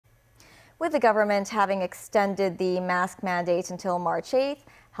With the government having extended the mask mandate until March 8th,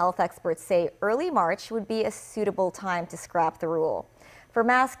 health experts say early March would be a suitable time to scrap the rule. For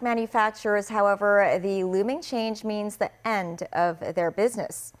mask manufacturers, however, the looming change means the end of their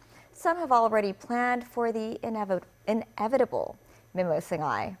business. Some have already planned for the inevitable. Mimo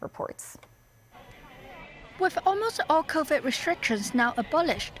Singhai reports. With almost all COVID restrictions now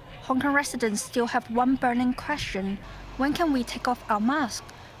abolished, Hong Kong residents still have one burning question: when can we take off our mask?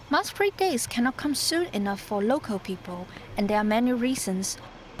 Mask-free days cannot come soon enough for local people, and there are many reasons.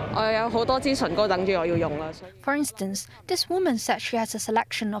 For instance, this woman said she has a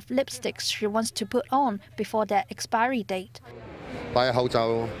selection of lipsticks she wants to put on before their expiry date.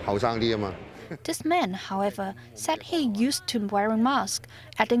 This man, however, said he used to wearing masks,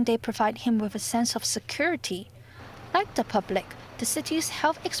 adding they provide him with a sense of security. Like the public, the city's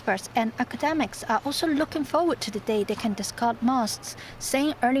health experts and academics are also looking forward to the day they can discard masks,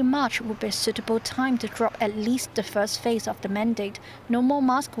 saying early March would be a suitable time to drop at least the first phase of the mandate, no more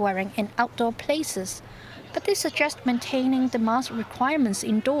mask wearing in outdoor places. But they suggest maintaining the mask requirements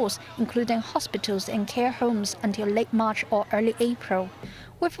indoors, including hospitals and care homes, until late March or early April.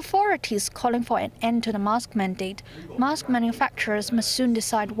 With authorities calling for an end to the mask mandate, mask manufacturers must soon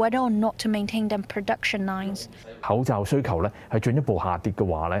decide whether or not to maintain their production lines.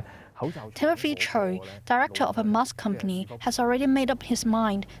 Timothy Choi, director of a mask company, has already made up his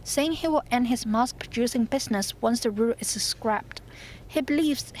mind, saying he will end his mask producing business once the rule is scrapped. He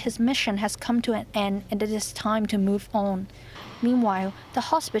believes his mission has come to an end and it is time to move on. Meanwhile, the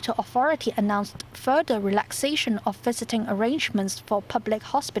hospital authority announced further relaxation of visiting arrangements for public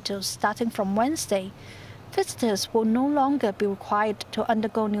hospitals starting from Wednesday. Visitors will no longer be required to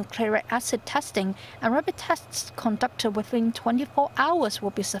undergo nucleic acid testing, and rapid tests conducted within 24 hours will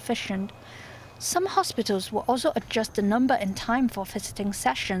be sufficient. Some hospitals will also adjust the number and time for visiting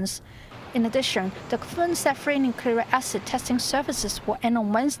sessions. In addition, the government said free nucleic acid testing services will end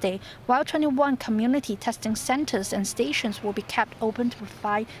on Wednesday, while 21 community testing centers and stations will be kept open to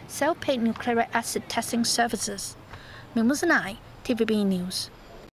provide self-paid nucleic acid testing services. Mimo Singhai, TVB News.